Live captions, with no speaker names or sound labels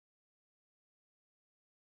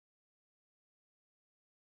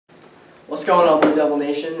What's going on, Blue Devil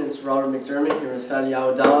Nation? It's Robert McDermott here with Fadi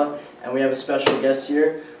Awadallah, and we have a special guest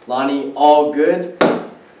here, Lonnie Allgood,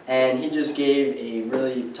 and he just gave a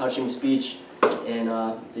really touching speech in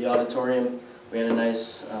the auditorium. We had a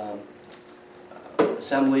nice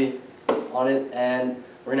assembly on it, and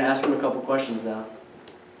we're going to ask him a couple questions now.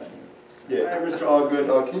 Yeah, hi, Mr.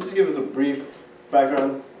 Allgood. Can you just give us a brief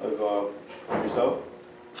background of yourself?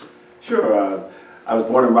 Sure. I was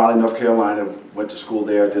born in Raleigh, North Carolina, went to school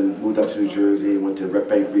there, then moved up to New Jersey, went to Red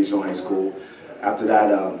Bank Regional High School. After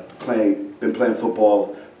that, been playing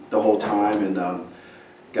football the whole time, and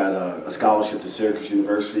got a scholarship to Syracuse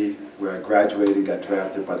University, where I graduated and got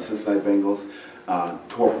drafted by the Cincinnati Bengals.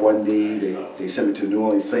 Tore up one knee, they sent me to the New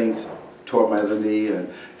Orleans Saints, tore up my other knee,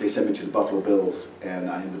 and they sent me to the Buffalo Bills.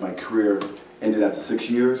 And my career ended after 6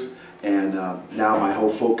 years. And now my whole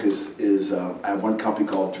focus is, I have one company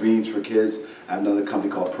called Dreams for Kids. I have another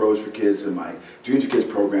company called Pros for Kids, and my Dreams for Kids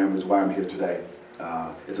program is why I'm here today.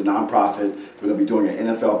 It's a nonprofit. We're going to be doing an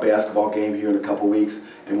NFL basketball game here in a couple weeks,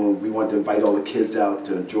 and we want to invite all the kids out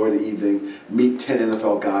to enjoy the evening, meet 10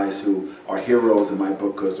 NFL guys who are heroes in my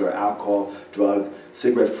book because they're alcohol, drug,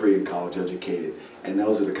 cigarette-free, and college educated. And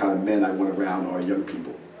those are the kind of men I want around our young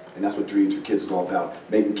people. And that's what Dreams for Kids is all about,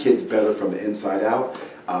 making kids better from the inside out,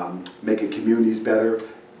 making communities better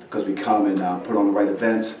because we come and put on the right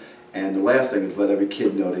events. And the last thing is let every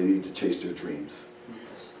kid know they need to chase their dreams.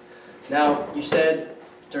 Now, you said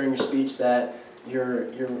during your speech that your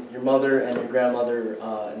mother and your grandmother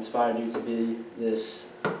inspired you to be this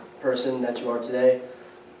person that you are today.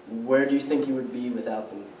 Where do you think you would be without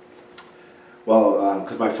them? Well,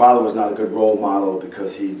 because my father was not a good role model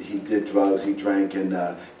because he did drugs, he drank,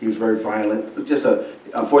 and he was very violent.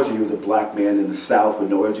 Unfortunately, he was a black man in the South with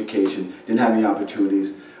no education, didn't have any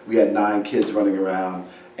opportunities. We had 9 kids running around,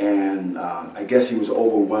 and I guess he was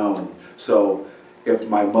overwhelmed. So if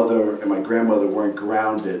my mother and my grandmother weren't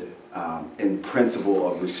grounded in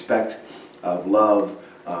principle of respect, of love,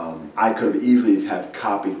 I could have easily have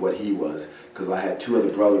copied what he was, because I had 2 other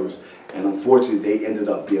brothers, and unfortunately they ended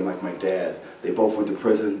up being like my dad. They both went to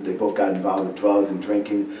prison, they both got involved with drugs and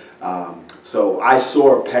drinking. So I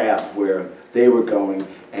saw a path where they were going,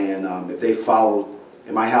 and if they followed,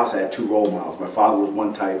 in my house I had 2 role models. My father was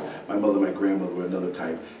one type, my mother and my grandmother were another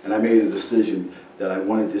type. And I made a decision that I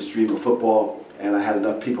wanted this dream of football, and I had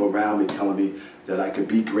enough people around me telling me that I could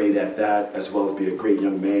be great at that as well as be a great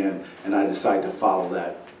young man, and I decided to follow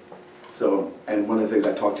that. So, and one of the things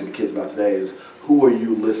I talk to the kids about today is, who are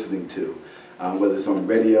you listening to? Whether it's on the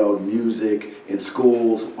radio, music, in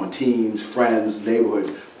schools, on teams, friends,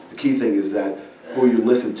 neighborhood. The key thing is that who you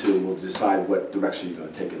listen to will decide what direction you're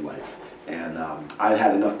going to take in life. And I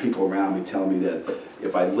had enough people around me telling me that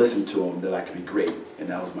if I listened to them, that I could be great, and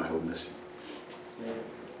that was my whole mission.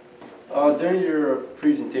 During your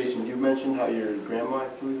presentation, you mentioned how your grandma, I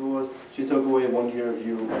believe it was, she took away 1 year of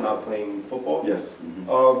you not playing football. Yes.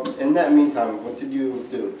 Mm-hmm. In that meantime, what did you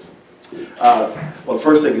do? Well, the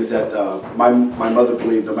first thing is that my mother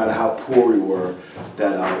believed no matter how poor we were,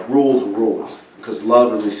 that rules are rules, because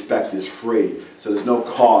love and respect is free. So there's no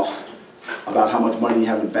cost about how much money you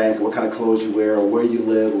have in the bank, or what kind of clothes you wear, or where you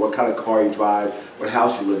live, or what kind of car you drive, what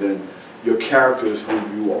house you live in. Your character is who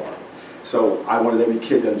you are. So I wanted every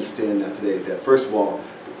kid to understand that today, that first of all,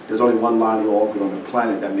 there's only one Lonnie Allgood on the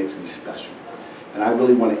planet that makes me special. And I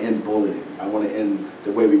really want to end bullying. I want to end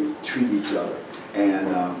the way we treat each other,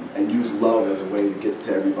 and use love as a way to get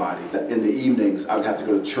to everybody. In the evenings, I would have to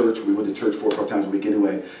go to church. We went to church 4 or 5 times a week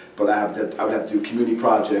anyway, but I would have to do community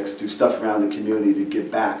projects, do stuff around the community to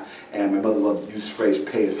give back. And my mother loved to use the phrase,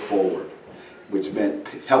 pay it forward, which meant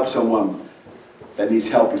help someone that needs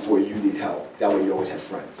help before you need help. That way you always have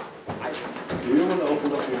friends. Do you want to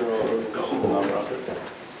open up your nonprofit?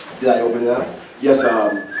 Did I open it up? Yes,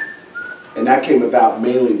 and that came about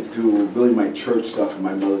mainly through really my church stuff and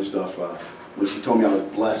my mother's stuff. When she told me I was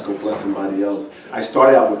blessed, go bless somebody else. I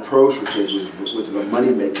started out with Pros for Kids, which is a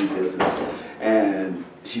money-making business. And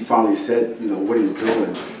she finally said, you know, what are you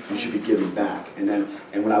doing? You should be giving back. And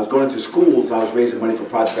when I was going into schools, I was raising money for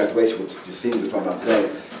Project Graduation, which you seen we're talking about today.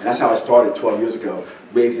 And that's how I started 12 years ago,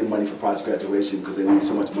 raising money for Project Graduation because they need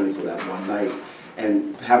so much money for that one night.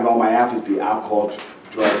 And having all my athletes be alcohol,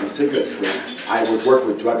 drug, and cigarette free, I was working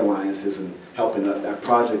with drug alliances and helping that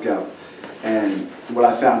project out. And what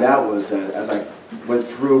I found out was that as I went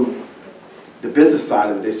through the business side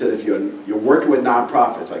of it, they said if you're working with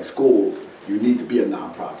nonprofits like schools, you need to be a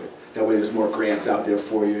nonprofit. That way there's more grants out there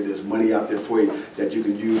for you, there's money out there for you that you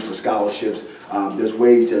can use for scholarships. There's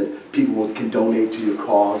ways that people can donate to your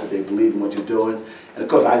cause if they believe in what you're doing. And of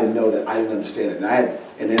course I didn't know that, I didn't understand it. And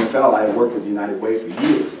in the NFL, I had worked with United Way for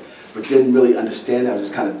years. but didn't really understand it. I was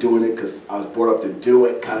just kind of doing it because I was brought up to do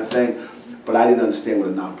it kind of thing, but I didn't understand what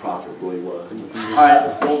a nonprofit really was. All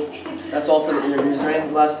right, well, that's all for the interviews. Is there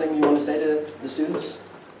any last thing you want to say to the students?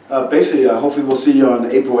 Basically, hopefully we'll see you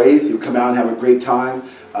on April 8th. You'll come out and have a great time.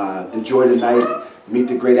 Enjoy the night. Meet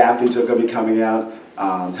the great athletes that are going to be coming out.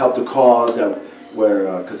 Help the cause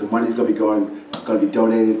because the money's going to be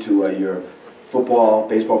donated to your football,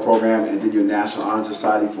 baseball program, and then your National Honor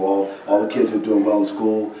Society for all the kids who are doing well in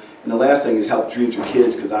school. And the last thing is help Dreams for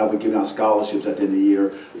Kids, because I'll be giving out scholarships at the end of the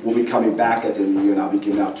year. We'll be coming back at the end of the year, and I'll be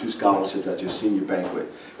giving out 2 scholarships at your senior banquet,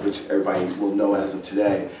 which everybody will know as of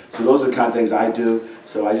today. So those are the kind of things I do.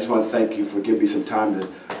 So I just want to thank you for giving me some time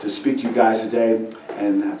to speak to you guys today,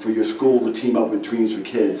 and for your school to team up with Dreams for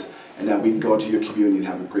Kids, and that we can go into your community and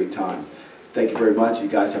have a great time. Thank you very much. You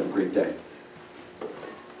guys have a great day.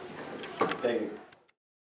 Thank you.